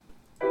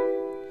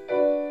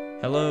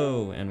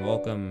Hello, and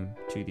welcome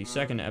to the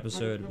second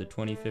episode of the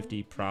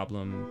 2050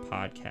 Problem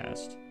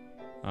Podcast.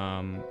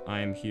 I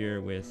am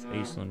here with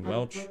Aislinn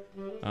Welch.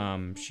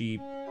 She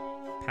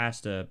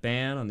passed a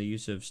ban on the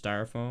use of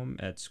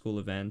styrofoam at school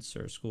events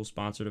or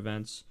school-sponsored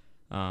events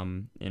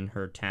in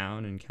her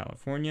town in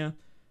California.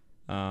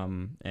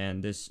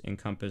 And this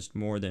encompassed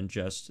more than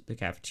just the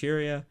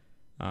cafeteria.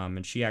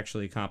 And she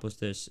actually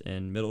accomplished this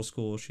in middle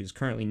school. She's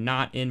currently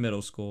not in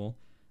middle school.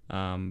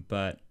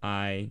 But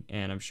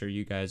I'm sure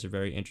you guys are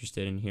very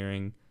interested in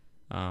hearing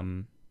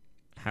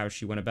how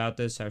she went about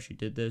this, how she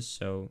did this.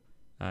 So,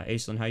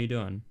 Aislinn, how you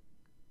doing?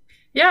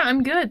 Yeah,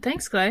 I'm good.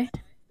 Thanks, Clay.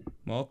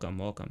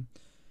 Welcome.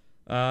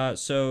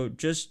 So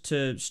just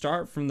to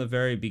start from the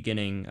very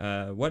beginning,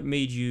 what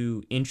made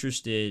you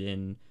interested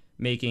in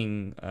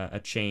making a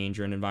change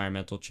or an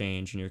environmental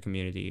change in your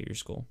community or your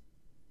school?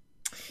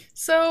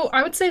 So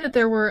I would say that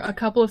there were a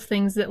couple of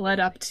things that led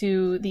up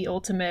to the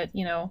ultimate,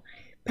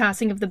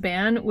 passing of the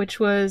ban, which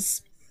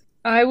was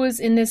I was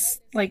in this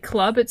like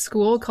club at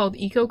school called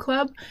Eco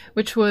Club,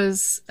 which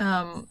was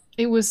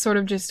it was sort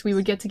of just we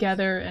would get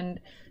together and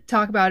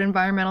talk about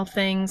environmental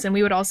things, and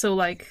we would also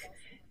like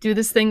do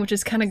this thing which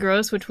is kind of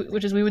gross,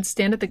 which is we would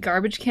stand at the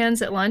garbage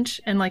cans at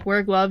lunch and like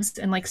wear gloves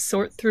and like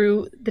sort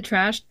through the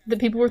trash that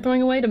people were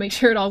throwing away to make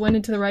sure it all went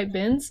into the right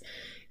bins.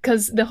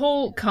 Because the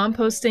whole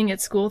composting at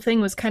school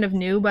thing was kind of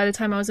new by the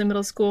time I was in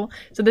middle school.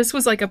 So this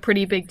was like a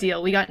pretty big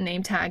deal. We got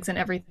name tags and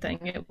everything.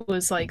 It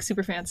was like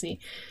super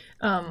fancy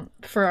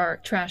for our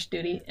trash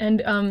duty.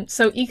 And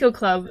so Eco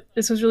Club,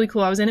 this was really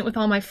cool. I was in it with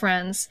all my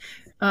friends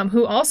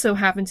who also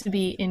happened to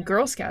be in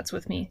Girl Scouts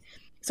with me.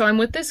 So I'm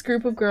with this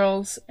group of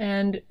girls,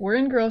 and we're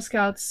in Girl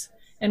Scouts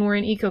and we're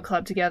in Eco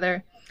Club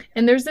together.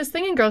 And there's this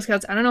thing in Girl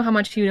Scouts. I don't know how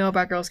much you know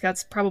about Girl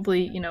Scouts.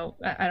 Probably,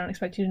 I don't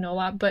expect you to know a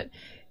lot, but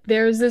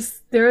there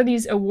are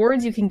these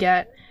awards you can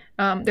get.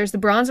 There's the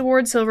bronze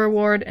award, silver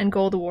award, and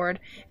gold award.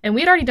 And we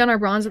had already done our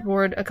bronze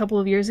award a couple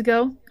of years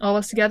ago, all of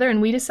us together,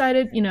 and we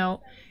decided,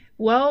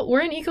 well,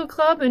 we're in Eco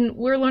Club and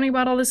we're learning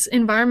about all this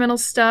environmental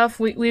stuff.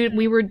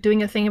 We were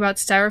doing a thing about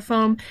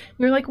styrofoam.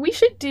 We were like, we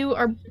should do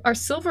our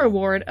silver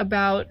award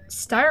about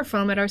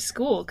styrofoam at our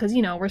school because,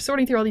 we're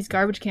sorting through all these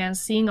garbage cans,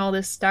 seeing all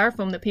this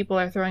styrofoam that people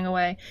are throwing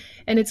away.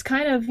 And it's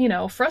kind of,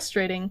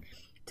 frustrating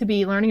to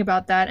be learning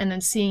about that and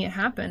then seeing it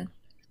happen.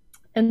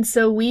 And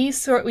so we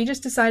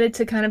just decided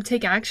to kind of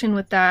take action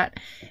with that,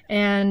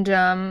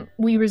 and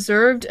we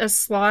reserved a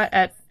slot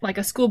at like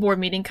a school board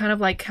meeting, kind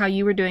of like how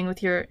you were doing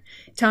with your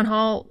town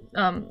hall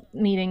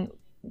meeting,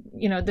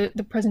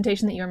 the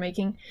presentation that you were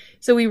making.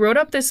 So we wrote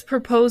up this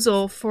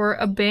proposal for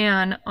a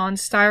ban on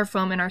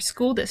styrofoam in our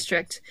school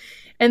district,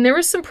 and there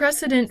was some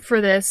precedent for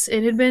this.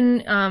 It had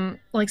been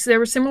so there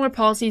were similar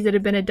policies that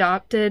had been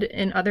adopted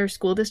in other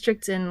school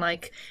districts in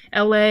like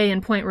LA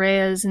and Point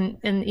Reyes and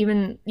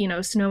even,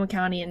 Sonoma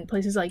County and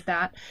places like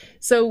that.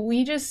 So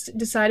we just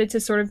decided to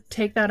sort of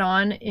take that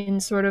on in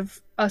sort of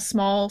a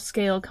small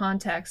scale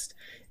context.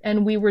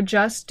 And we were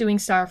just doing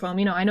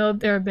styrofoam. I know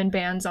there have been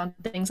bans on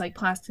things like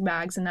plastic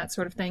bags and that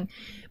sort of thing,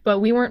 but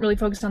we weren't really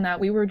focused on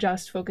that. We were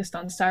just focused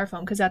on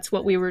styrofoam because that's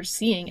what we were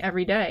seeing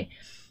every day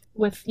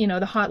with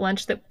the hot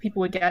lunch that people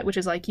would get, which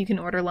is like you can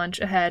order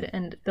lunch ahead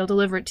and they'll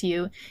deliver it to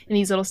you in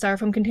these little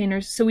styrofoam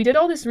containers. So we did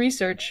all this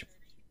research,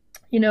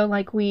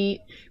 like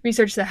we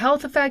researched the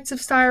health effects of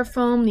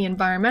styrofoam, the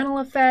environmental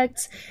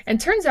effects,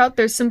 and turns out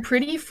there's some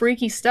pretty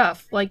freaky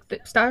stuff. Like the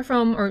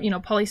styrofoam or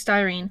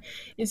polystyrene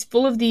is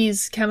full of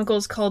these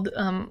chemicals called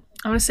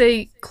I want to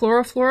say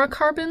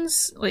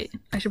chlorofluorocarbons. Wait,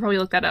 I should probably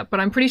look that up,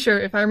 but I'm pretty sure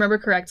if I remember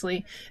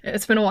correctly,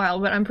 it's been a while,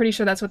 but I'm pretty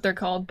sure that's what they're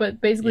called.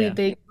 But basically Yeah.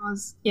 they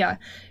cause, yeah,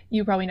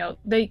 you probably know.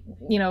 They,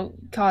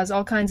 cause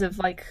all kinds of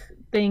like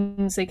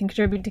things. They can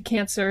contribute to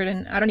cancer,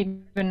 and I don't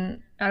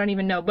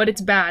even know, but it's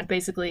bad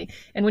basically.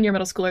 And when you're a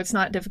middle schooler, it's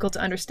not difficult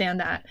to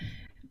understand that.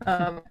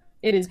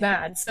 It is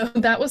bad. So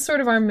that was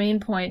sort of our main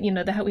point. We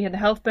had the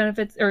health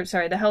benefits, or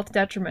sorry, the health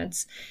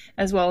detriments,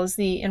 as well as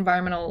the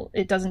environmental.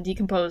 It doesn't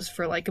decompose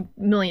for like a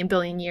million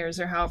billion years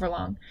or however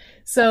long.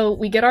 So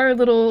we get our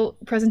little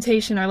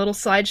presentation, our little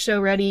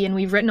slideshow ready, and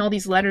we've written all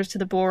these letters to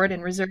the board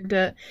and reserved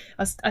a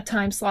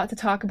time slot to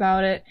talk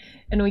about it.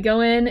 And we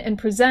go in and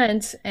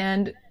present,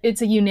 and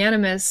it's a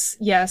unanimous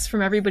yes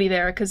from everybody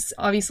there because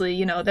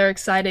obviously, they're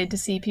excited to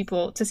see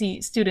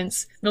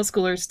students, middle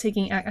schoolers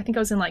taking. I think I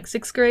was in like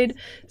sixth grade,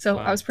 so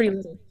I Wow. was pretty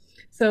little.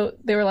 So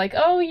they were like,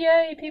 "Oh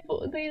yay,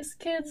 these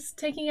kids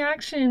taking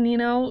action,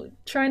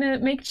 trying to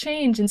make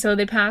change." And so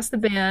they passed the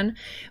ban,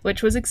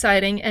 which was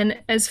exciting.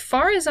 And as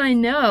far as I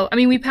know, I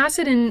mean, we passed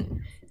it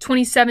in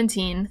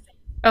 2017.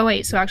 Oh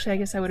wait, so actually, I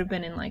guess I would have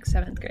been in like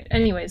seventh grade.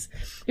 Anyways,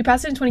 we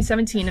passed it in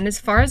 2017, and as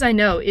far as I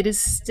know, it is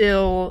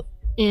still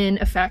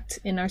in effect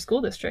in our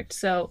school district.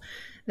 So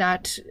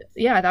that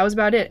was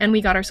about it. And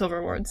we got our silver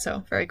award,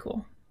 so very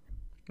cool.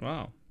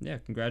 Wow. Yeah.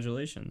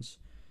 Congratulations.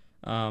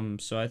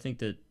 So I think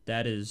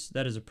that is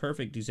a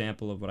perfect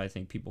example of what I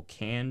think people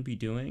can be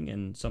doing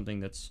and something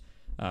that's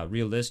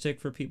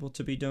realistic for people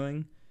to be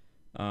doing.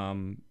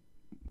 Um,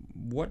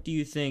 what do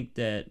you think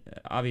that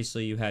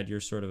obviously you had your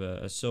sort of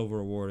a silver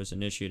award as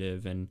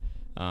initiative, and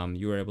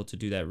you were able to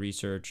do that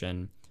research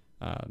and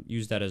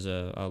use that as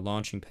a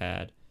launching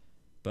pad.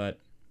 But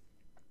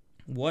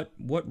what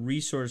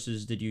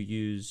resources did you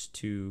use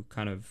to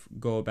kind of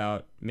go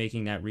about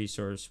making that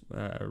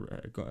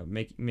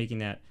making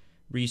that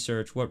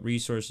research? What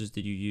resources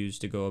did you use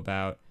to go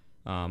about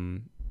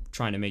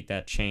trying to make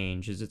that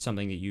change? Is it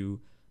something that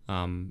you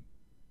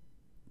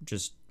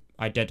just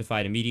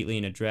identified immediately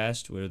and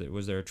addressed?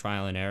 Was there a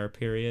trial and error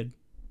period?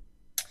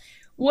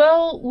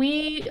 Well,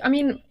 I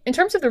mean, in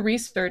terms of the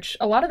research,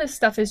 a lot of this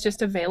stuff is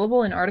just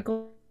available in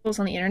articles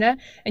on the internet.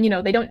 And,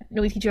 they don't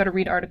really teach you how to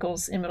read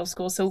articles in middle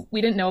school. So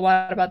we didn't know a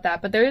lot about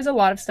that. But there is a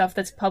lot of stuff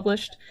that's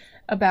published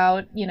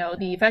about,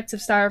 the effects of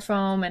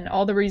styrofoam and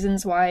all the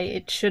reasons why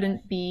it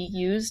shouldn't be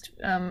used.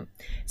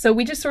 So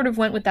we just sort of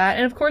went with that.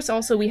 And of course,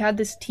 also, we had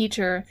this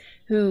teacher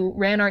who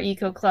ran our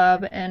eco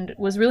club and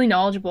was really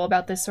knowledgeable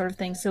about this sort of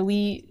thing.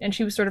 And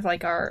she was sort of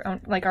like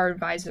our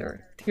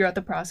advisor throughout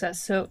the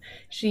process. So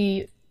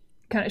she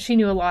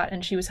knew a lot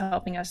and she was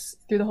helping us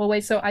through the whole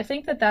way. So I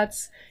think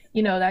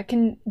that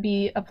can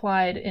be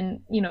applied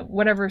in,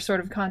 whatever sort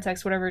of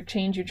context, whatever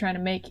change you're trying to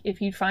make. If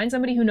you find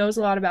somebody who knows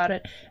a lot about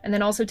it and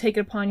then also take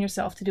it upon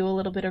yourself to do a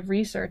little bit of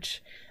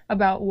research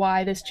about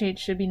why this change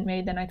should be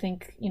made, then I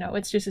think,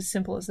 it's just as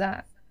simple as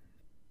that.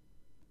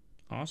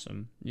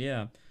 Awesome.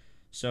 Yeah.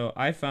 So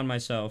I found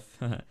myself,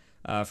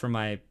 for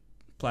my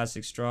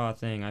plastic straw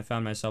thing, I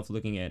found myself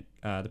looking at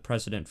the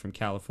precedent from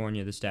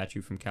California, the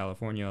statute from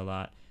California a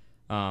lot.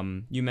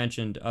 You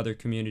mentioned other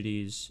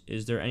communities.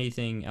 Is there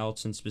anything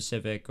else in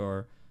specific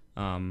or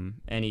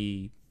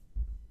any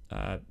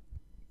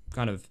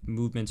kind of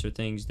movements or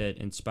things that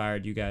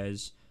inspired you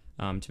guys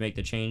to make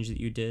the change that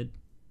you did?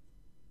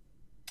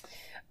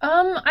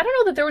 I don't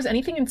know that there was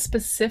anything in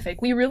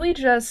specific. We really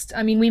just,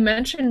 I mean, we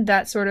mentioned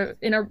that sort of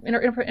in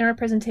our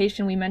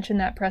presentation. We mentioned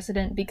that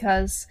precedent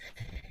because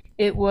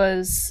it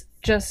was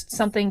just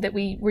something that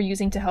we were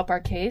using to help our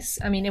case.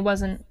 I mean, it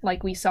wasn't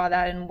like we saw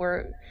that and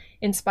were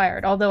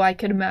inspired, although I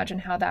could imagine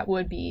how that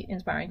would be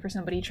inspiring for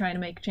somebody trying to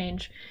make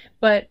change.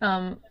 But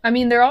I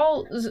mean, they're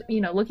all,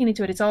 looking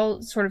into it, it's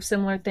all sort of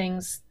similar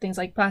things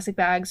like plastic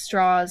bags,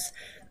 straws,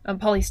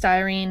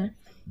 polystyrene.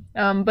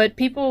 But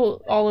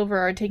people all over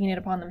are taking it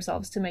upon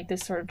themselves to make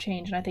this sort of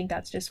change, and I think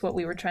that's just what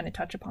we were trying to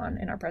touch upon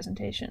in our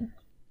presentation.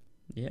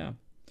 Yeah.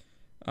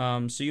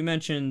 So you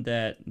mentioned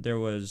that there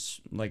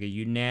was like a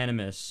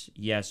unanimous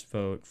yes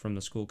vote from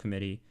the school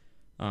committee.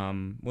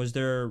 Was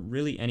there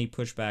really any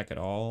pushback at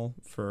all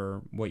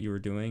for what you were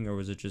doing, or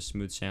was it just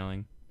smooth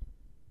sailing?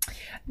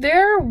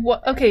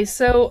 Okay,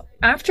 so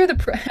after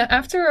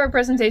our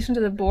presentation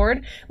to the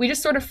board, we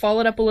just sort of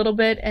followed up a little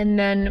bit, and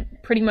then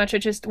pretty much it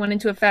just went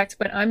into effect.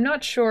 But I'm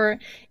not sure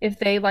if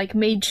they like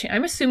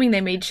I'm assuming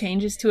they made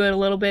changes to it a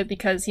little bit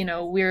because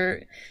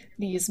we're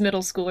these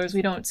middle schoolers.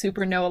 We don't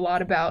super know a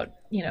lot about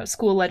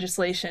school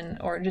legislation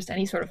or just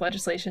any sort of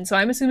legislation. So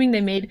I'm assuming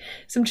they made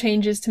some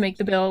changes to make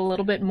the bill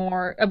a bit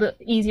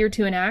easier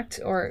to enact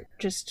or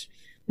just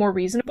more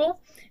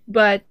reasonable.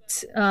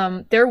 But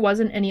there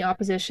wasn't any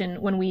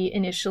opposition when we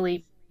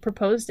initially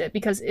proposed it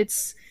because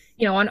it's,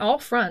 on all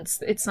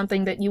fronts, it's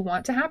something that you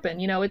want to happen.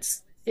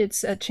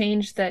 It's a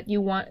change that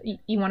you want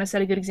to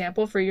set a good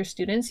example for your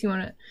students.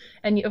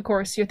 And of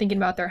course, you're thinking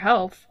about their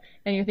health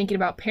and you're thinking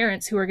about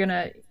parents who are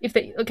gonna,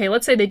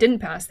 let's say they didn't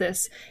pass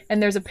this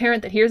and there's a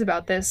parent that hears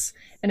about this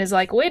and is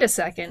like, wait a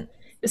second,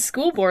 the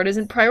school board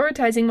isn't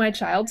prioritizing my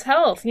child's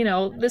health.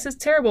 This is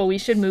terrible. We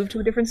should move to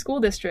a different school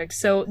district.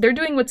 So they're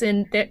doing what's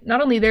in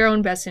not only their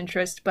own best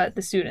interest, but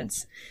the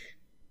students.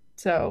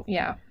 So,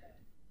 yeah.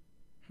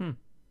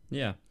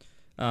 Yeah.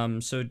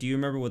 So do you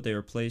remember what they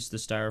replaced the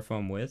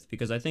styrofoam with?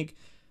 Because I think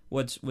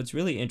what's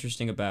really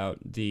interesting about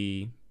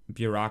the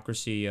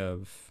bureaucracy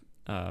of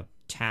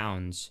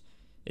towns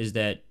is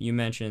that you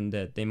mentioned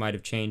that they might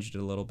have changed it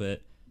a little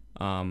bit.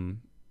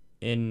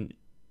 In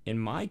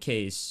my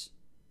case,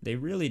 they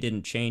really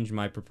didn't change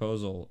my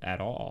proposal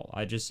at all.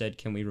 I just said,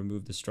 can we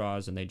remove the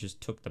straws? And they just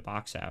took the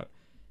box out.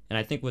 And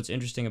I think what's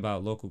interesting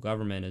about local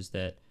government is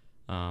that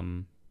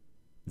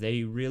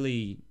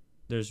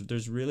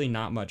there's really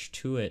not much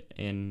to it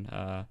in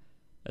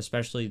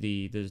especially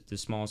the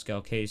small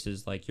scale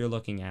cases like you're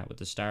looking at with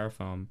the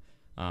styrofoam.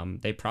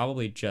 They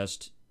probably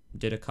just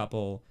did a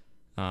couple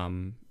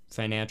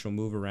financial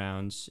move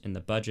arounds in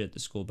the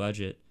school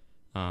budget,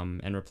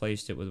 and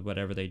replaced it with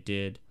whatever they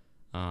did.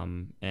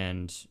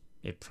 And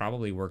it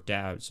probably worked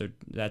out. So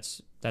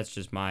that's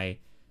just my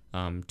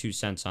 2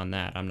 cents on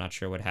that. I'm not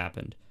sure what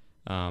happened,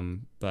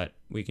 but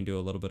we can do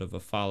a little bit of a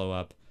follow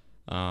up.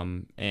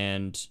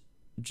 And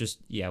just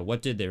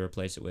what did they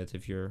replace it with,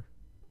 if you're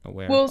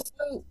aware? Well,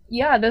 so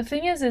yeah, the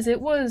thing is it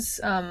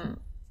was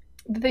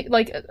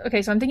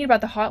okay. So I'm thinking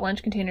about the hot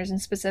lunch containers in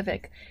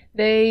specific.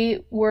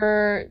 They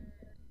were.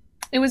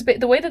 It was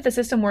the way that the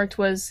system worked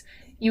was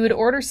you would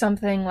order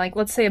something like,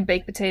 let's say, a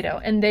baked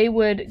potato, and they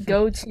would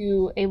go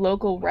to a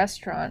local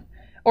restaurant.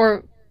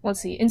 Or let's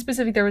see, in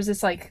specific, there was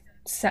this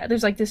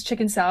there's this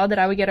chicken salad that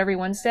I would get every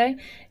Wednesday,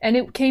 and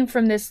it came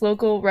from this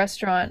local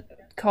restaurant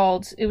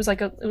it was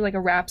like a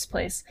wraps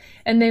place,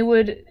 and they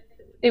would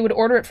they would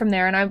order it from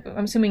there, and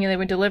I'm assuming they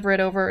would deliver it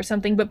over or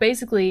something. But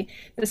basically,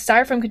 the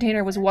styrofoam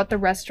container was what the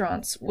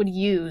restaurants would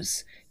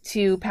use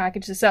to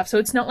package the stuff. So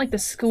it's not like the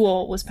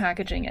school was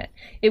packaging it.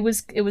 It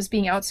was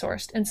being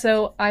outsourced. And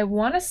so I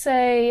want to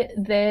say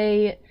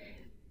they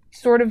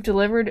sort of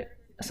delivered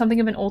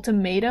something of an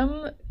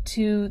ultimatum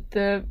to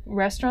the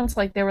restaurants.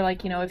 Like they were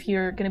like, if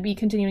you're going to be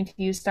continuing to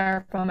use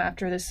styrofoam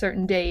after this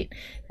certain date,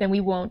 then we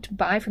won't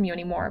buy from you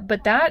anymore.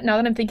 But that, now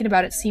that I'm thinking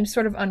about it, seems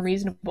sort of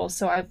unreasonable.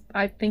 So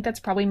I think that's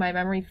probably my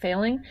memory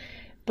failing.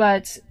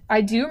 But I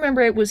do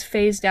remember it was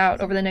phased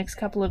out over the next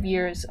couple of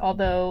years,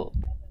 although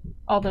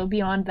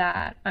beyond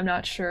that, I'm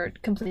not sure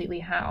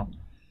completely how.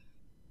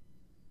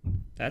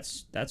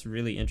 That's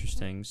really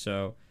interesting.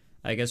 So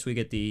I guess we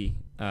get the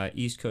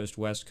East Coast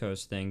West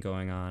Coast thing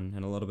going on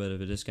and a little bit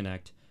of a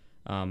disconnect.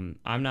 I'm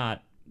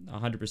not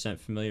 100%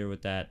 familiar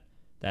with that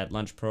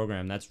lunch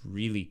program. That's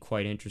really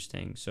quite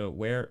interesting. So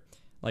where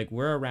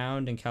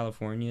around in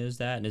California is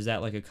that? And is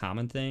that like a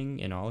common thing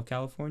in all of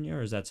California,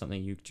 or is that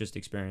something you just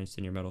experienced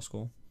in your middle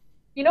school?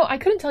 I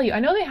couldn't tell you. I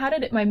know they had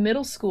it at my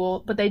middle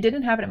school, but they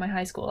didn't have it at my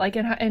high school. Like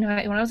when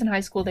I was in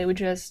high school, they would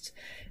just,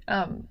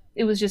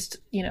 it was just,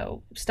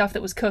 stuff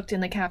that was cooked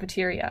in the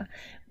cafeteria.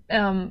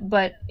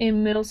 But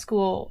in middle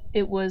school,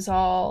 it was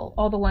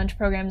all the lunch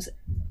programs,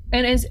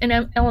 and as in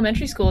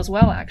elementary school as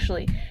well.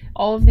 Actually,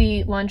 all of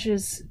the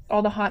lunches,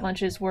 all the hot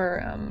lunches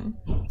were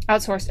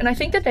outsourced, and I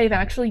think that they've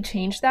actually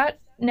changed that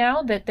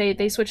now that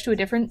they switched to a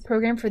different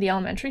program for the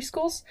elementary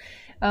schools,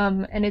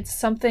 and it's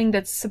something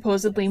that's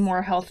supposedly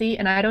more healthy.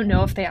 And I don't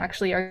know if they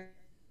actually are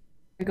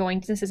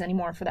going to this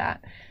anymore for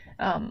that.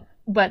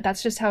 But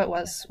that's just how it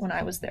was when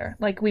I was there.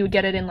 Like we would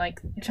get it in like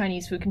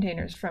Chinese food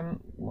containers from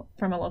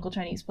a local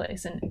Chinese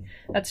place, and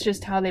that's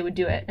just how they would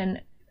do it.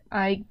 And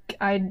I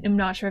am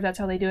not sure if that's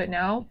how they do it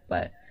now,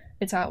 but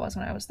it's how it was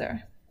when I was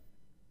there.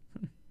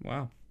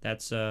 Wow,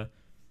 that's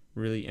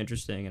really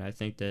interesting, and I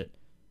think that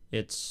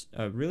it's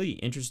a really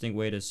interesting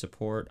way to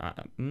support.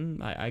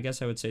 I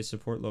guess I would say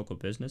support local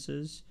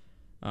businesses,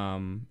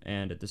 and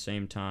at the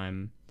same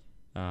time,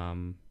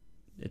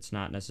 it's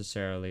not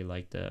necessarily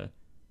like the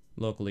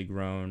locally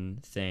grown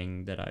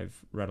thing that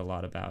I've read a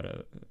lot about,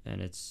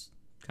 and it's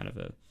kind of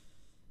a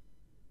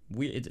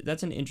weird.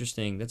 That's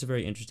a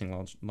very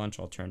interesting lunch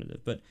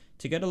alternative. But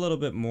to get a little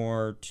bit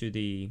more to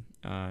the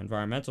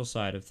environmental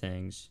side of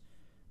things,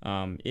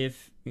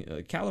 if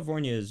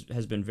California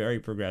has been very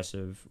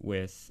progressive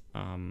with,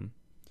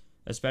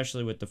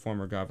 especially with the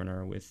former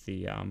governor, with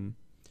the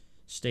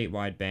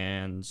statewide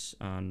bans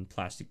on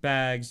plastic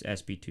bags,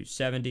 SB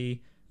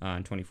 270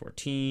 in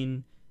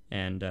 2014.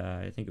 And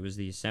I think it was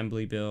the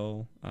Assembly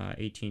Bill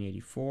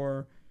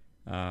 1884,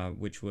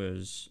 which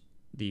was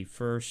the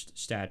first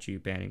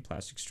statute banning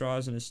plastic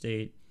straws in the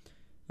state.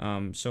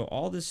 So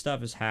all this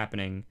stuff is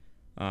happening,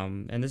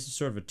 and this is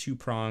sort of a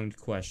two-pronged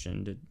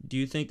question. Do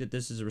you think that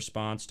this is a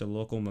response to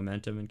local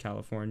momentum in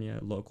California,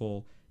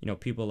 local,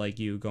 people like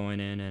you going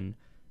in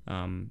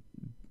and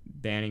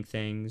banning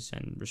things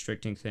and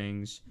restricting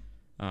things?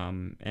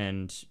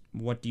 And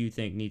what do you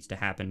think needs to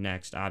happen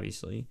next,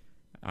 obviously?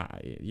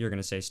 You're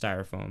going to say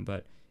styrofoam,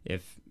 but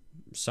if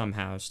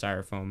somehow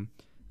styrofoam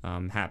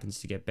happens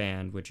to get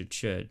banned, which it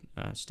should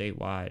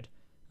statewide,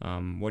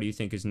 what do you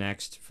think is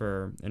next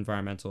for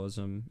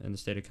environmentalism in the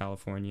state of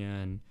California?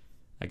 And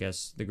I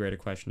guess the greater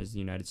question is the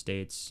United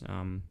States.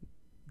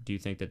 Do you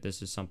think that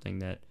this is something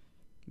that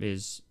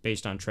is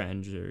based on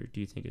trends, or do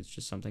you think it's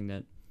just something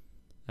that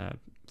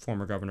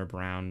former Governor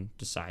Brown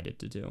decided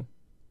to do?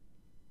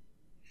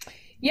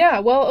 Yeah,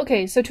 well,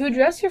 okay, so to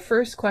address your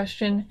first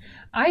question,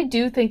 I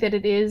do think that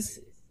it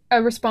is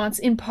a response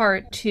in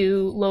part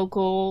to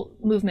local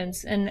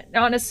movements, and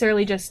not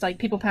necessarily just like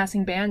people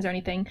passing bans or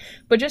anything,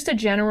 but just a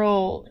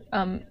general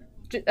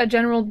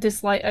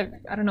dislike.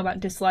 I don't know about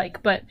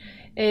dislike, but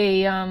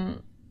a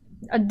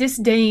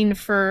disdain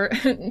for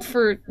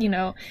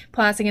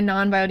plastic and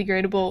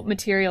non-biodegradable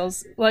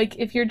materials. Like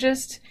if you're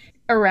just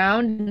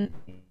around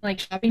like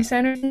shopping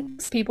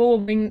centers, people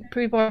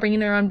are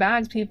bringing their own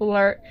bags. People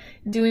are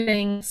doing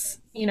things,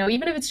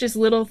 even if it's just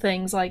little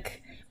things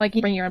like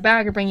you bring your own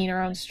bag or bringing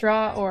your own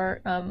straw or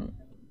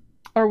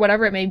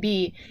whatever it may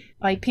be.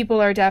 Like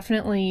people are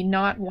definitely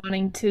not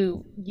wanting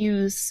to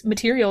use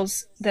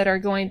materials that they're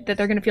going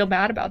to feel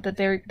bad about,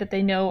 that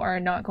they know are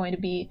not going to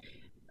be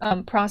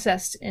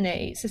processed in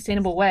a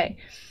sustainable way.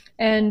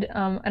 And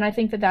I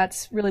think that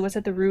that's really what's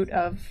at the root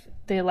of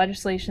the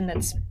legislation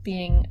that's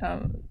being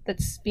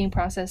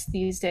processed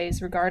these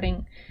days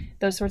regarding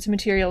those sorts of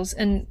materials.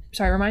 And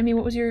sorry, remind me,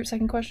 what was your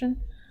second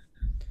question?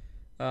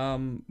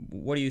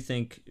 What do you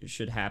think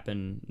should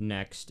happen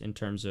next in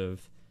terms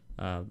of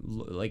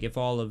like if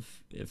all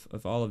of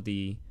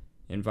the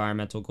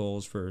environmental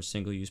goals for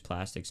single-use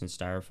plastics and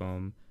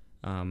styrofoam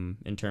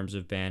in terms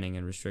of banning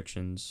and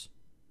restrictions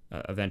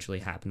eventually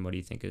happen? What do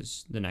you think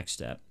is the next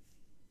step?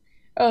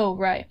 Oh,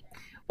 right.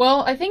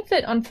 Well, I think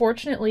that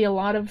unfortunately a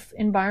lot of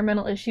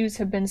environmental issues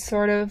have been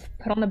sort of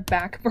put on the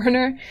back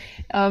burner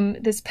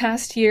this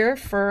past year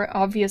for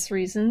obvious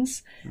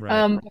reasons.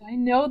 Right. But I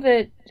know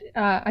that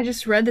I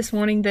just read this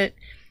morning that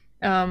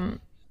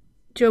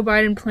Joe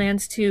Biden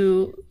plans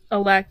to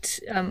elect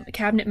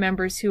cabinet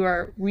members who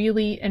are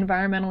really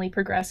environmentally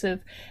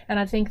progressive, and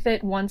I think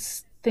that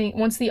once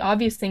the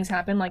obvious things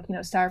happen, like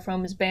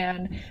styrofoam is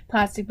banned,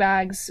 plastic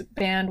bags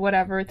banned,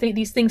 whatever,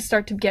 these things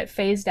start to get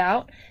phased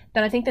out,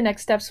 then I think the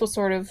next steps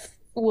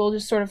will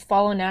just sort of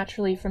follow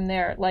naturally from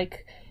there.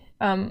 Like,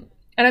 and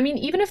I mean,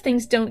 even if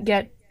things don't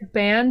get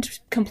banned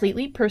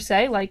completely per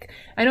se, like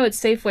I know at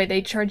Safeway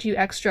they charge you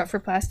extra for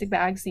plastic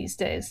bags these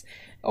days,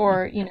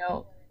 or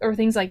or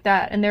things like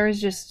that. And there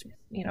is just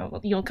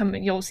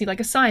you'll see like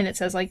a sign that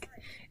says like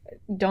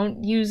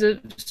don't use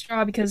a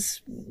straw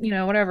because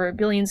whatever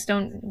billions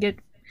don't get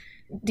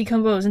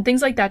decompose and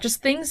things like that,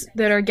 just things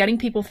that are getting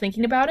people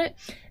thinking about it.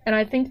 And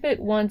I think that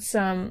once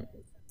that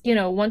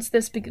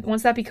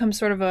becomes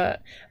sort of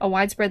a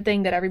widespread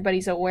thing that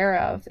everybody's aware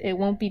of, it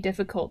won't be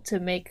difficult to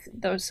make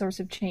those sorts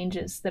of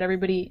changes that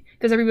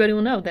because everybody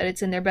will know that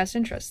it's in their best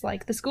interest.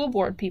 Like the school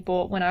board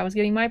people, when I was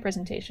giving my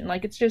presentation,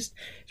 like it's just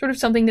sort of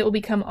something that will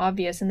become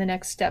obvious and the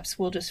next steps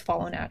will just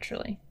follow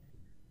naturally.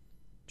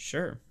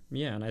 Sure.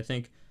 Yeah, and I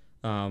think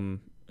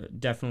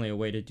definitely a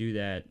way to do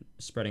that,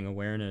 spreading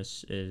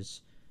awareness,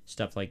 is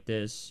stuff like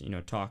this,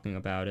 talking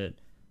about it,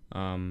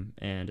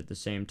 and at the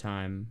same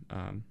time,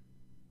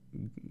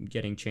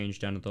 getting change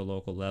done at the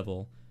local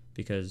level.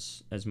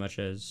 Because as much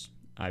as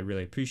I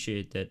really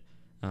appreciate that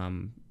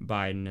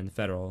Biden and the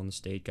federal and the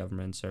state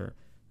governments are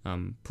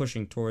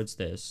pushing towards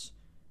this,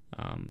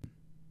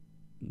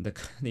 the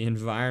the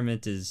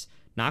environment is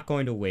not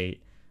going to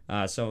wait.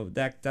 So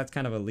that's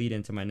kind of a lead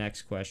into my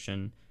next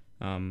question.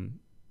 Um,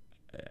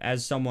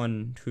 as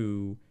someone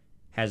who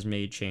has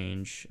made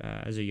change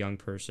as a young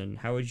person,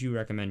 how would you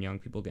recommend young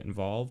people get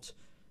involved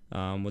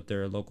with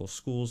their local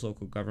schools,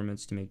 local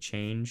governments to make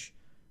change?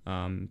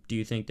 Do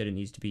you think that it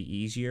needs to be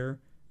easier?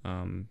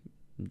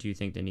 Do you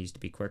think that it needs to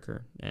be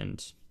quicker?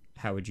 And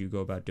how would you go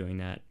about doing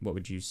that? What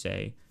would you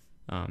say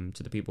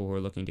to the people who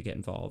are looking to get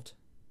involved?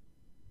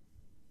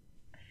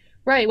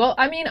 Right. Well,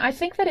 I mean, I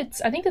think that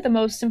the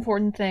most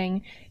important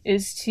piece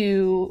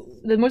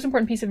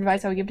of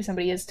advice I would give to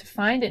somebody is to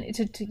find an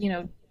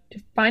to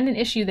find an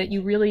issue that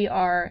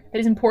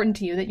is important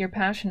to you, that you're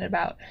passionate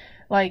about.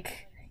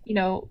 Like,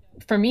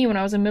 for me, when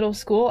I was in middle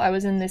school, I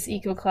was in this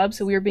eco club,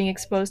 so we were being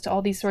exposed to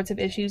all these sorts of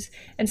issues,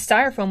 and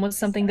styrofoam was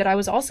something that I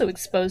was also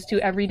exposed to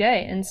every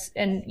day, and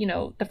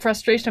the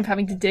frustration of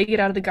having to dig it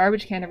out of the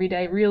garbage can every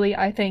day really,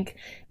 I think,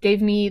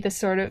 gave me the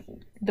sort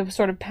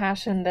of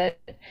passion that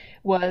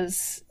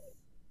was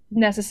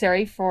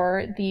necessary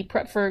for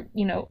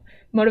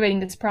motivating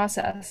this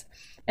process.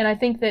 And I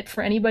think that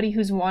for anybody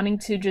who's wanting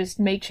to just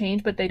make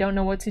change but they don't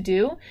know what to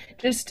do,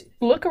 just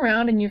look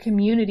around in your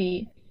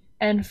community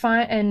and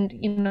find and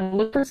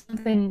look for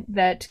something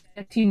that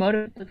gets you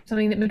motivated,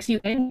 something that makes you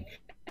angry,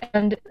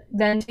 and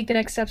then take the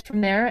next steps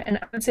from there. And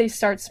I would say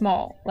start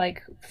small.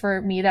 Like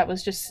for me, that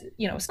was just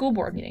a school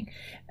board meeting,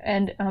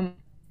 and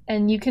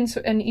you can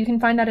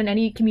find that in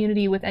any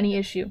community with any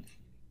issue.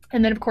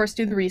 And then of course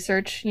do the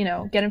research,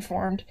 get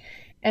informed.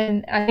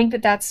 And I think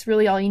that that's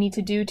really all you need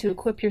to do to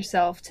equip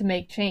yourself to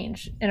make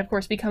change. And of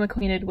course become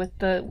acquainted with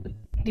the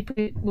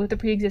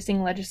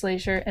pre-existing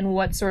legislature and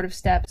what sort of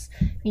steps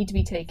need to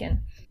be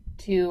taken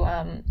to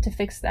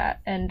fix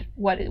that, and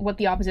what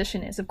the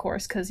opposition is, of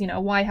course, because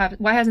why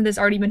hasn't this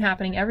already been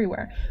happening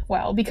everywhere?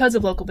 Well, because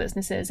of local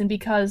businesses and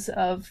because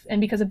of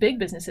big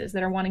businesses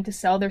that are wanting to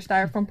sell their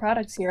styrofoam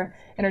products here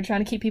and are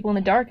trying to keep people in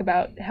the dark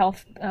about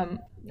health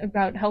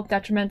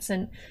detriments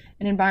and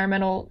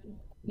environmental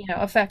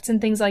effects and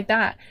things like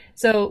that.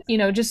 So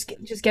just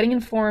getting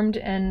informed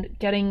and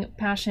getting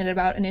passionate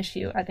about an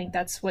issue, I think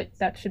that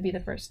should be the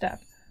first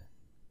step.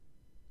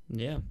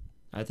 Yeah,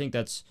 I think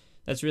that's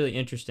really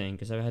interesting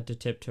because I've had to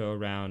tiptoe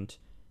around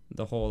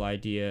the whole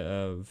idea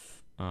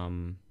of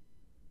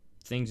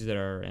things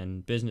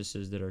and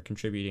businesses that are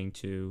contributing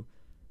to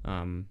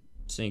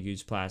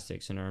single-use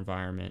plastics in our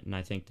environment, and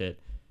I think that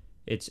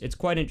it's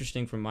quite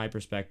interesting from my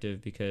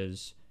perspective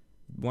because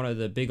one of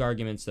the big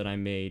arguments that I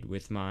made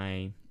with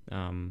my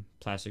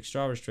plastic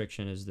straw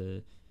restriction is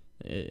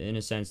in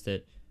a sense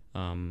that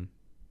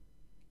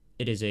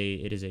it is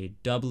a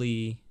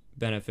doubly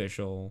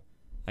beneficial,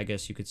 I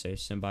guess you could say,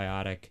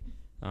 symbiotic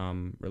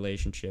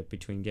relationship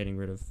between getting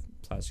rid of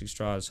plastic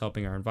straws,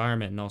 helping our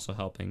environment, and also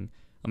helping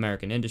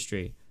American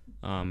industry.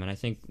 And I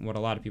think what a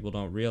lot of people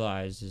don't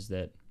realize is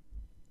that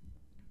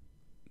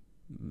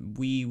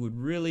we would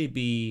really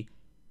be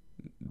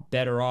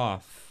better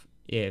off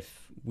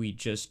if we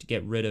just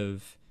get rid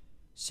of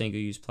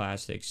single-use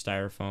plastic,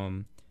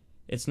 styrofoam.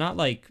 It's not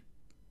like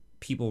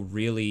people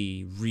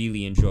really,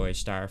 really enjoy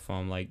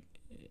styrofoam. Like,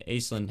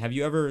 Aislinn, have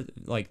you ever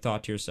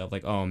thought to yourself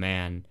oh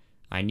man,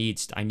 I need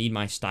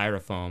my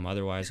styrofoam,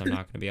 otherwise I'm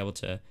not going to be able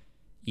to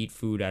eat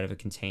food out of a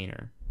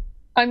container?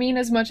 I mean,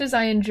 as much as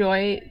I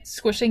enjoy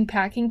squishing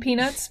packing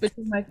peanuts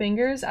between my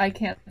fingers, I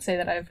can't say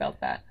that I've felt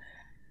that.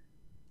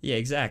 Yeah,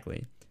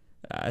 exactly.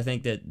 I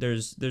think that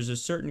there's a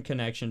certain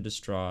connection to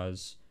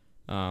straws.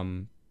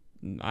 Um,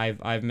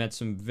 I've met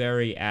some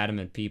very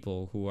adamant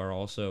people who are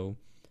also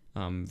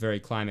very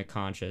climate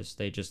conscious.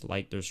 They just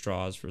like their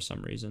straws for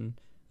some reason.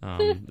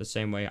 The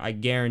same way, I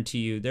guarantee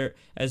you, there,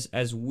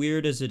 as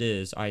weird as it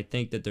is, I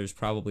think that there's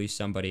probably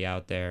somebody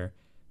out there,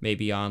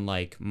 maybe on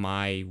like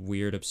my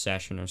weird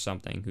obsession or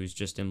something, who's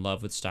just in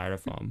love with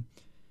styrofoam.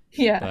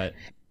 Yeah. But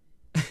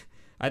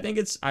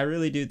I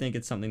really do think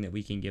it's something that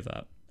we can give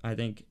up. I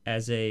think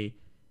as a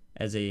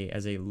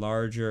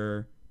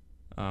larger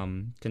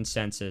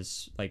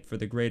consensus, like for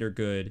the greater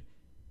good,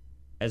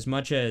 as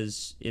much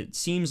as it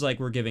seems like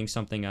we're giving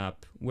something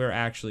up, we're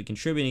actually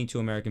contributing to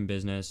American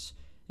business.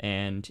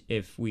 And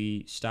if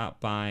we stop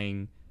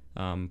buying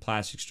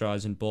plastic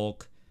straws in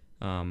bulk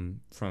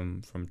from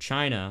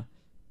China,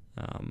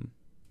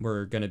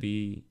 we're going to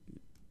be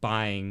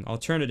buying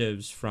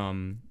alternatives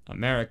from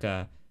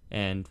America.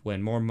 And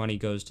when more money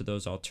goes to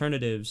those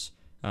alternatives,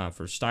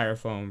 for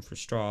styrofoam, for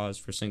straws,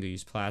 for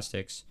single-use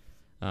plastics,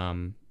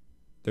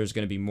 there's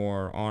going to be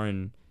more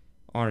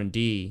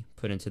R&D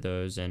put into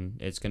those,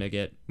 and it's going to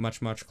get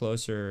much, much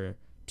closer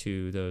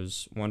to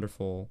those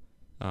wonderful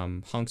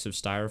hunks of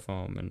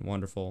styrofoam and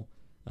wonderful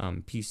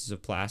pieces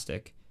of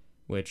plastic,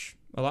 which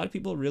a lot of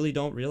people really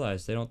don't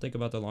realize. They don't think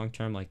about the long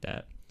term like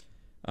that.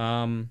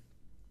 And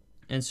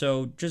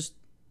so just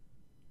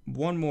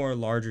one more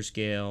larger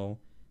scale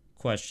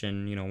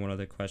question, one of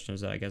the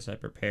questions that I guess I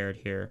prepared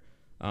here.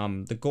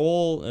 The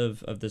goal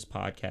of this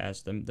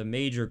podcast, the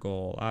major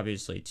goal,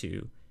 obviously,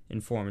 to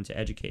inform and to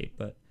educate,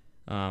 but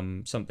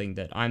something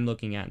that I'm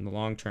looking at in the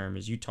long term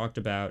is, you talked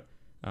about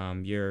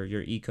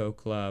your eco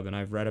club, and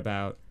I've read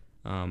about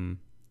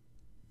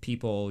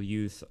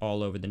youth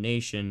all over the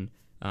nation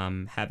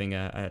having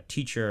a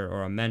teacher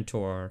or a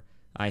mentor.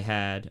 I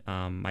had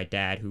my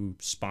dad, who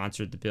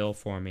sponsored the bill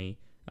for me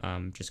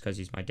just because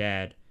he's my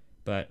dad.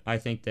 But I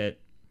think that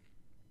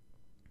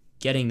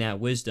getting that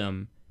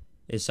wisdom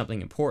is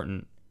something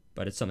important,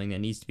 but it's something that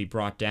needs to be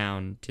brought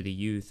down to the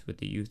youth, with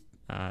the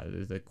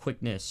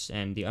quickness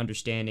and the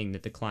understanding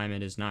that the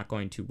climate is not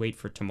going to wait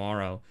for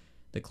tomorrow.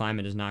 The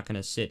climate is not going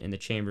to sit in the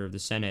chamber of the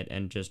Senate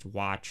and just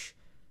watch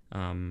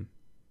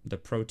the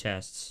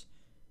protests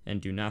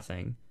and do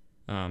nothing.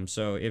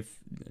 So if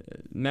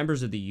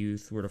members of the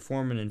youth were to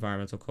form an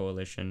environmental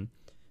coalition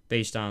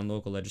based on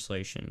local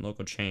legislation,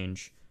 local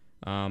change,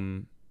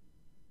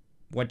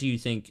 what do you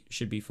think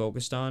should be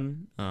focused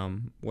on?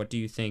 What do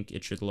you think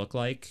it should look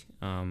like?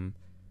 And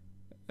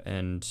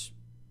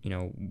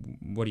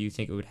what do you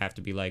think it would have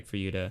to be like for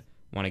you to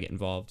want to get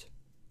involved?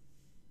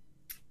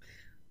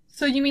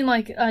 So you mean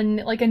like a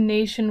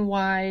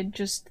nationwide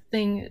just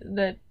thing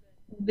that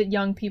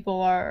young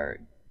people are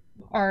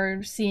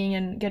seeing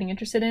and getting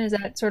interested in? Is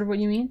that sort of what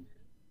you mean?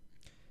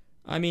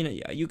 I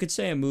mean, you could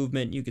say a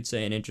movement, you could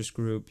say an interest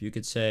group, you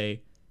could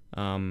say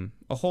a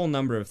whole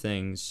number of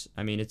things.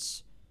 I mean,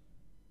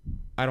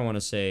 I don't want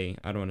to say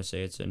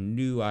it's a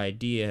new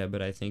idea,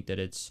 but I think that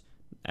it's,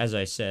 as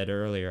I said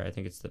earlier, I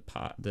think it's the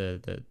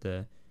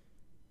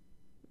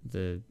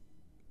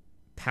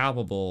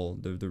palpable,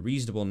 the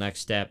reasonable next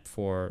step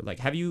for,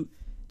 like,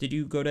 did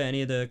you go to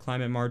any of the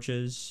climate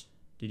marches?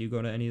 Did you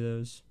go to any of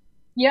those?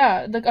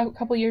 Yeah, a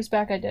couple years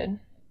back I did.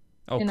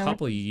 Oh, a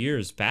couple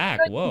years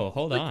back. Whoa,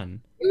 hold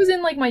on. It was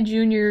in like my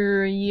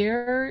junior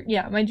year.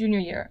 Yeah, my junior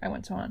year I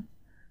went to one.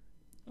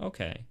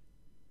 Okay.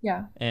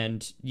 Yeah.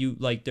 And you,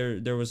 like,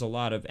 there was a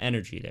lot of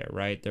energy there,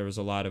 right? There was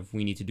a lot of,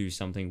 we need to do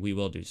something, we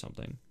will do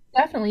something.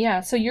 Definitely,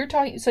 yeah. So you're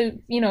talking,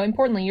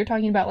 importantly, you're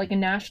talking about like a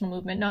national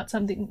movement, not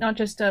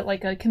just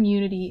like a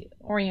community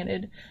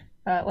oriented,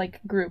 like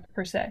group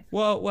per se.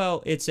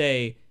 Well, it's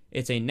a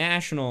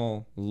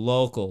national,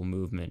 local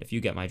movement, if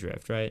you get my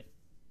drift, right?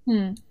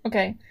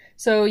 Okay.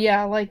 So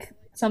yeah, like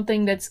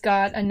something that's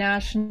got a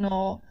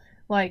national,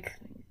 like,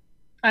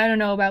 I don't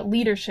know about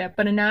leadership,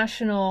 but a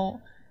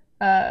national,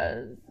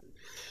 it's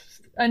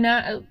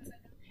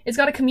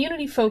got a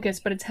community focus,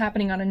 but it's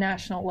happening on a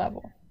national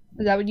level.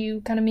 Is that what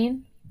you kind of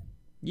mean?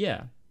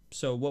 Yeah.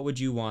 So what would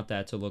you want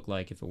that to look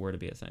like if it were to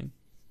be a thing?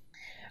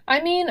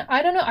 I mean,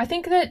 I don't know. I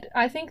think that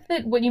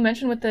what you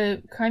mentioned with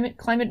the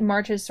climate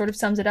marches sort of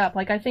sums it up.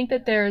 Like, I think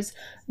that there's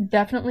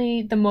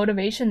definitely the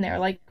motivation there.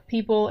 Like,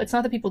 people, it's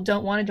not that people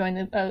don't want to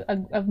join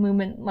a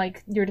movement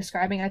like you're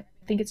describing. I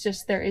think it's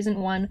just there isn't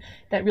one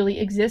that really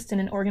exists in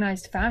an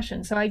organized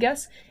fashion. So I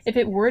guess if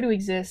it were to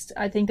exist,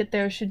 I think that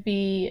there should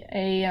be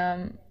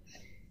a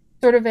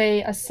sort of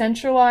a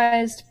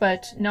centralized,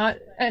 but not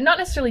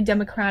necessarily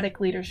democratic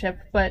leadership,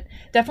 but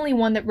definitely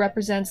one that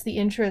represents the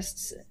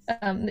interests,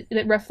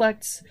 that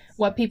reflects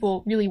what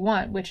people really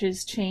want, which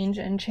is change,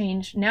 and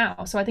change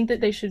now. So I think that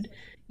they should,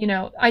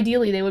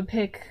 ideally they would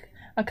pick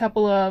a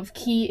couple of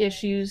key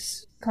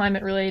issues,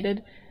 climate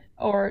related,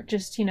 or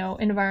just,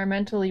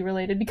 environmentally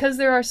related, because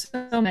there are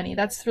so many.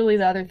 That's really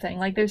the other thing.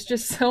 Like, there's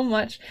just so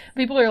much.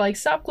 People are like,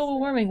 stop global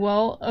warming.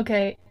 Well,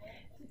 okay,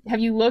 have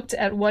you looked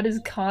at what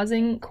is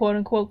causing quote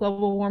unquote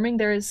global warming?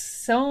 There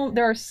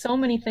are so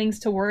many things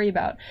to worry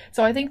about.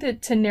 So I think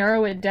that to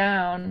narrow it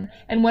down,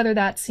 and whether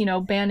that's,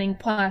 banning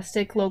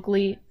plastic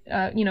locally,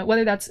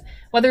 whether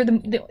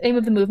the aim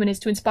of the movement is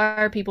to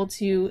inspire people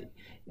to,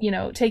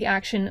 take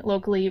action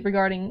locally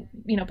regarding,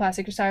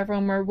 plastic or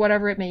styrofoam or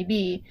whatever it may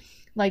be.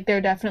 like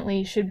there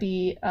definitely should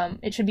be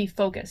it should be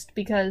focused,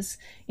 because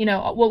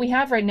what we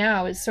have right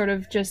now is sort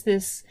of just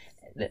this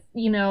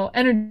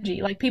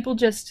energy, like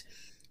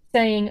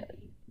saying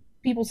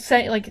people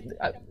say like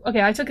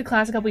okay, I took a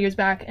class a couple years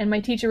back and my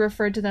teacher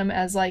referred to them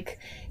as like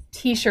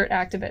t-shirt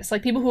activists,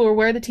 like people who will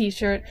wear the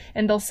t-shirt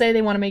and they'll say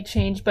they want to make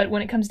change, but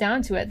when it comes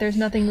down to it there's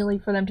nothing really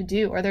for them to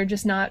do, or they're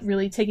just not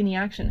really taking the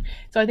action.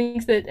 So I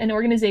think that an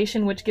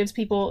organization which gives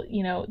people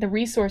the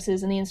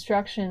resources and the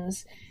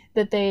instructions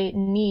that they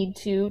need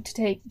to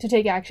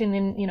take action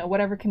in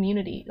whatever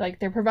community, like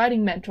they're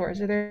providing mentors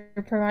or they're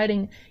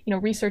providing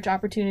research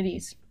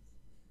opportunities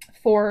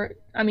for,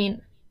 I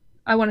mean,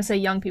 I want to say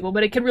young people,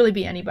 but it could really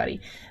be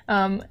anybody.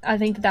 I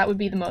think that would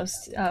be the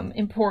most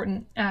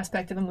important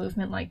aspect of a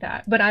movement like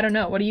that. But I don't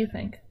know. What do you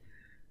think?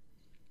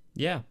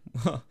 Yeah.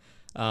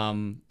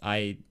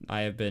 I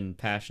have been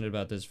passionate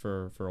about this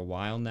for a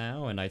while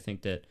now, and I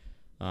think that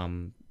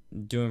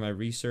doing my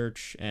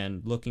research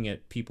and looking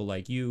at people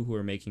like you who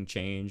are making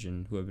change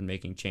and who have been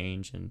making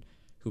change and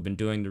who've been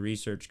doing the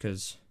research,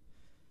 because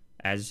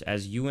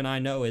as you and I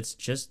know, it's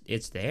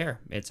there.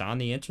 It's on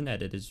the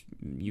internet. It is.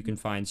 You can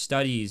find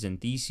studies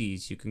and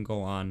theses. You can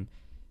go on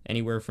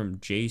anywhere from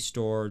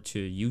JSTOR to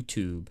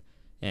YouTube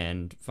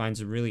and find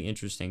some really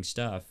interesting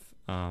stuff.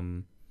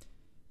 And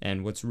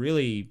what's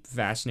really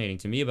fascinating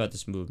to me about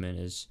this movement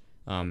is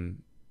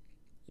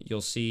you'll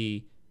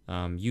see,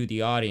 you,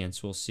 the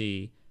audience, will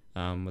see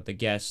with the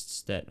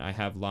guests that I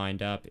have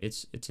lined up.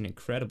 It's an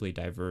incredibly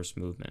diverse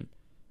movement.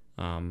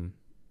 Calling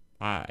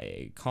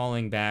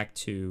back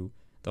to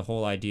the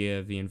whole idea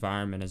of the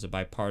environment as a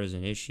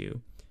bipartisan issue.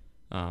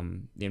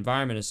 The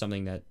environment is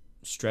something that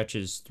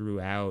stretches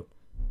throughout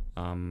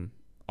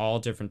all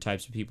different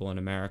types of people in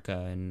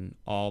America and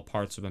all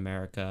parts of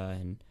America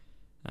and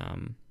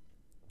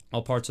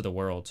all parts of the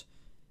world.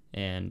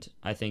 And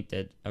I think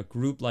that a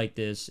group like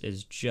this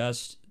is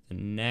just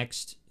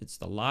it's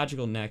the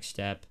logical next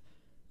step.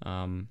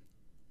 And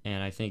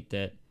I think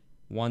that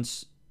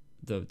once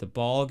the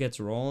ball gets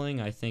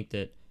rolling, I think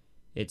that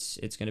it's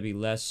going to be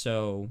less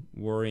so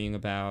worrying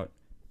about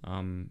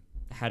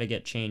how to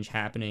get change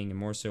happening and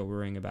more so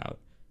worrying about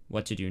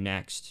what to do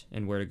next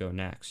and where to go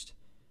next,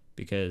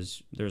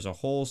 because there's a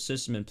whole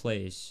system in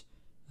place.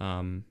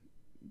 The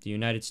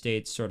United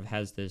States sort of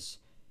has this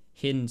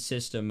hidden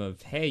system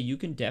of, hey, you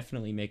can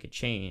definitely make a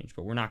change,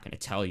 but we're not going to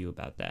tell you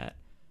about that.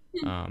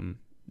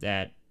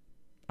 That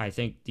I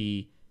think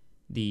the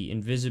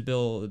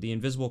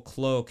invisible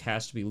cloak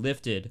has to be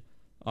lifted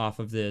off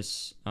of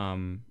this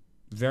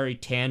very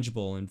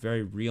tangible and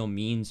very real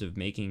means of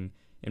making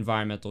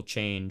environmental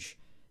change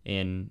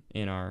in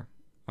our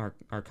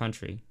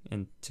country.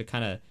 And to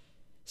kind of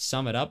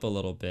sum it up a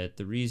little bit,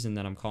 the reason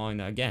I'm calling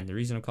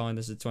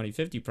this the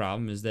 2050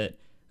 problem is that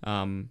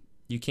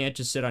you can't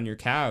just sit on your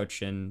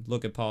couch and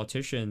look at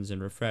politicians and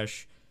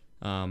refresh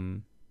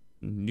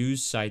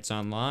news sites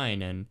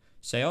online and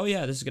say, oh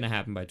yeah, this is going to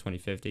happen by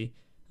 2050.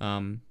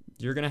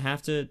 You're going to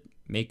have to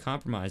make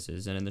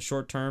compromises, and in the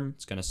short term,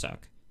 it's going to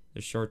suck. The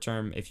short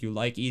term, if you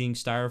like eating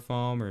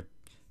styrofoam or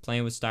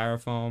playing with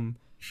styrofoam,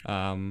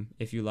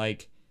 if you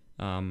like,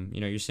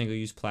 your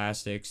single-use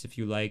plastics, if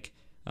you like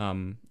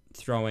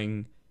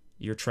throwing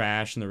your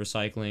trash in the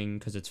recycling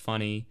because it's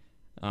funny,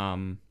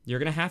 you're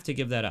gonna have to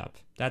give that up.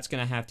 That's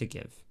gonna have to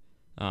give.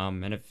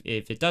 And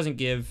if it doesn't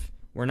give,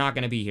 we're not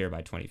gonna be here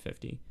by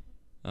 2050.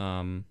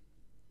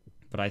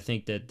 But I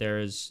think that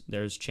there's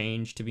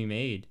change to be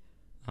made,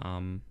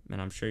 and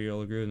I'm sure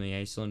you'll agree with me,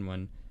 Aislinn,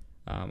 when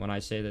I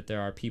say that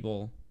there are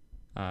people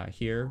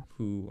here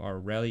who are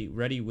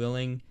ready,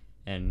 willing,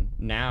 and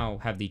now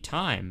have the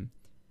time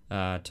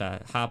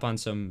to hop on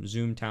some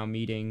Zoom town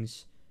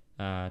meetings,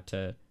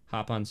 to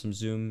hop on some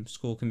Zoom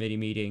school committee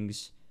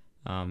meetings,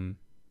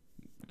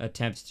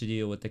 attempts to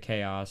deal with the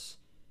chaos,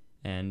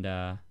 and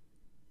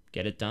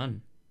get it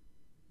done.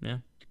 Yeah.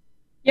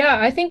 Yeah,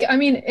 I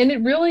mean, and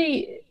it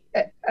really,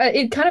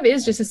 it kind of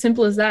is just as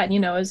simple as that,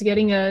 as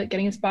getting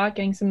a spot,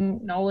 getting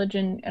some knowledge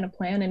and a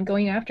plan and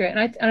going after it. And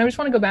I just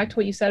want to go back to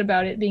what you said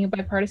about it being a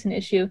bipartisan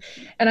issue.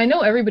 And I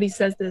know everybody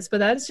says this, but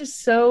that is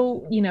just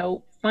so,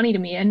 funny to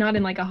me, and not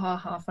in like a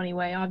ha-ha funny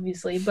way,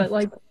 obviously, but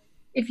like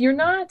if you're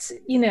not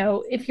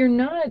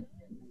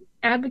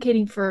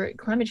advocating for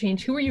climate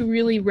change, who are you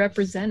really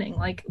representing?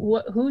 Like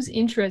whose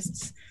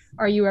interests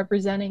are you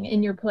representing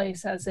in your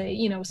place as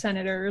a,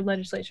 senator or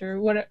legislature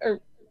or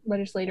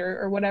legislator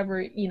or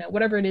whatever,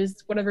 whatever it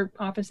is, whatever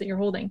office that you're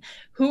holding?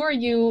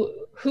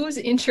 Whose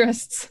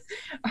interests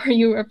are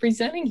you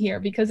representing here?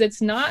 Because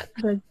it's not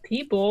the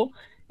people,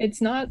 it's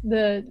not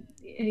the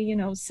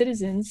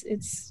citizens,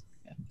 it's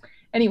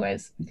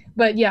anyways.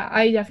 But yeah,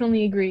 I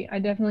definitely agree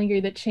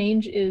that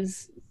change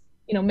is,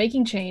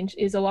 making change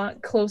is a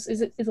lot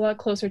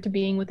closer to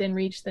being within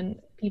reach than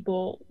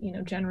people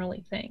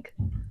generally think.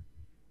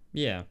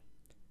 Yeah.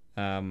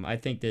 I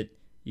think that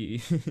you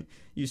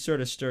you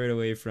sort of strayed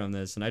away from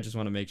this, and I just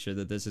want to make sure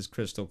that this is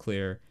crystal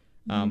clear.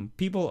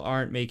 People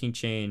aren't making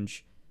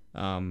change.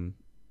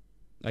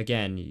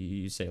 Again,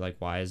 you say like,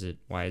 why is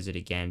it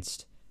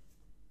against?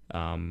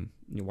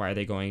 Why are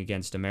they going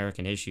against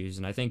American issues?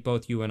 And I think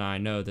both you and I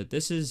know that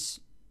this is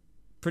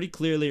pretty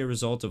clearly a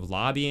result of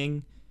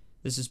lobbying.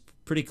 This is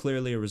pretty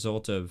clearly a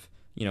result of,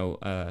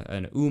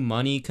 an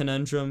money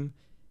conundrum.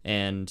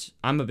 And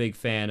I'm a big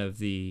fan of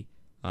the,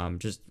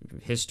 just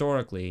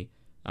historically,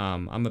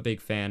 I'm a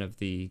big fan of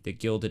the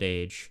Gilded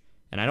Age.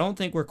 And I don't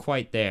think we're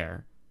quite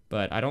there,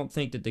 but I don't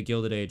think that the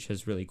Gilded Age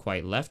has really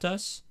quite left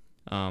us.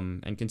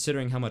 And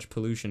considering how much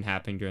pollution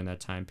happened during that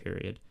time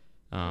period,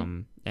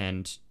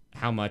 and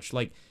how much,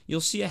 like,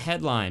 you'll see a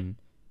headline,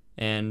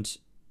 and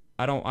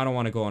I don't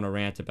want to go on a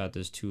rant about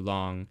this too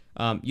long.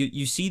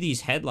 You see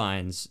these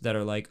headlines that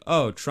are like,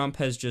 oh, Trump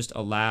has just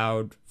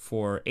allowed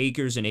for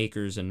acres and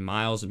acres and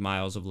miles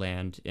of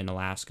land in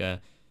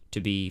Alaska to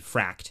be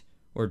fracked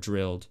or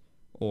drilled,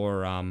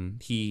 or or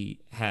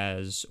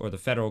the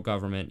federal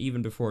government,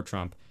 even before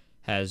Trump,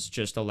 has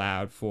just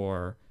allowed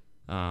for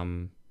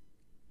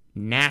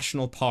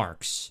national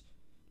parks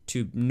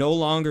to no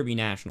longer be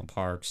national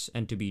parks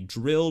and to be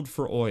drilled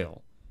for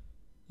oil.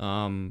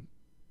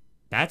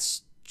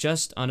 That's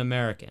just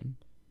un-American.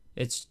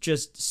 It's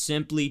just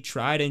simply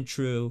tried and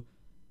true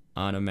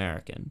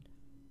un-American.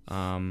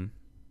 And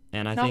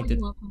I think that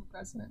welcome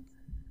president.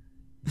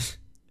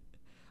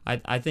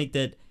 I think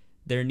that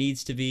there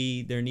needs to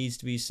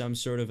be some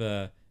sort of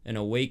an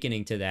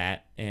awakening to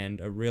that, and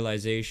a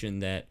realization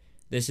that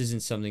this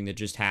isn't something that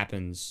just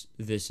happens.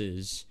 This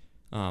is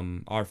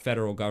our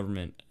federal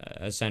government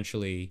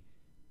essentially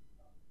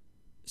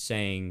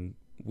saying,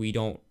 we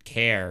don't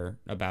care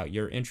about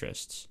your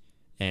interests,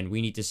 and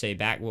we need to say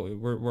back,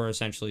 we're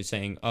essentially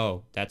saying,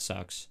 oh, that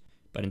sucks.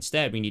 But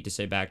instead, we need to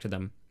say back to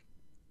them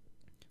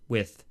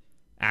with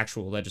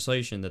actual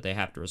legislation that they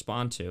have to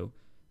respond to,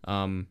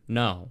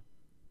 no,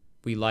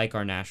 we like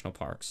our national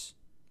parks.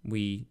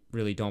 We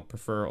really don't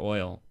prefer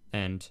oil,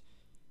 and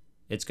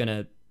it's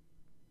gonna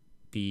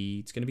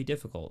be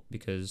difficult,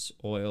 because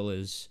oil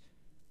is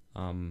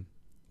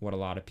what a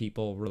lot of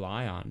people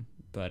rely on,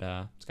 but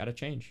it's got to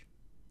change.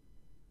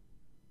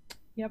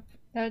 Yep,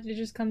 it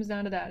just comes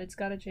down to that. It's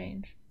got to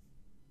change,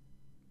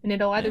 and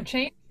it'll either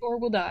change or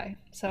we'll die.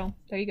 So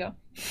there you go.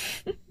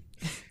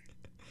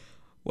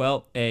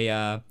 Well,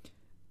 a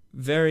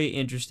very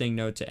interesting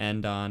note to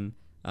end on,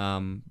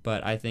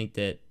 but I think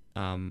that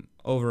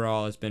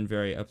overall it's been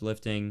very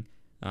uplifting.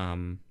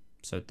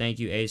 So thank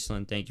you,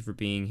 Aislinn. Thank you for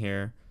being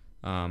here.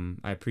 I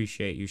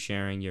appreciate you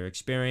sharing your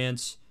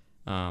experience,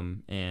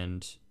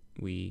 and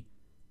we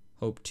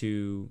hope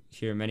to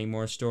hear many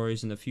more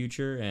stories in the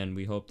future, and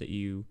we hope that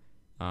you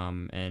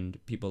and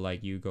people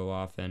like you go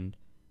off and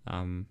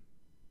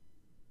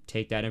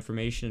take that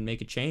information and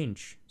make a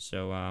change.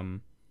 So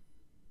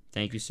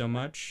thank you so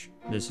much.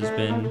 This has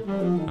been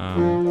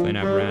Clay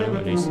Navarano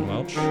and Aislinn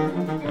Welch.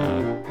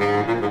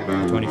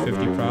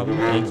 2050 Problem.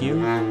 Thank you,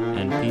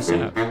 and peace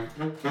out.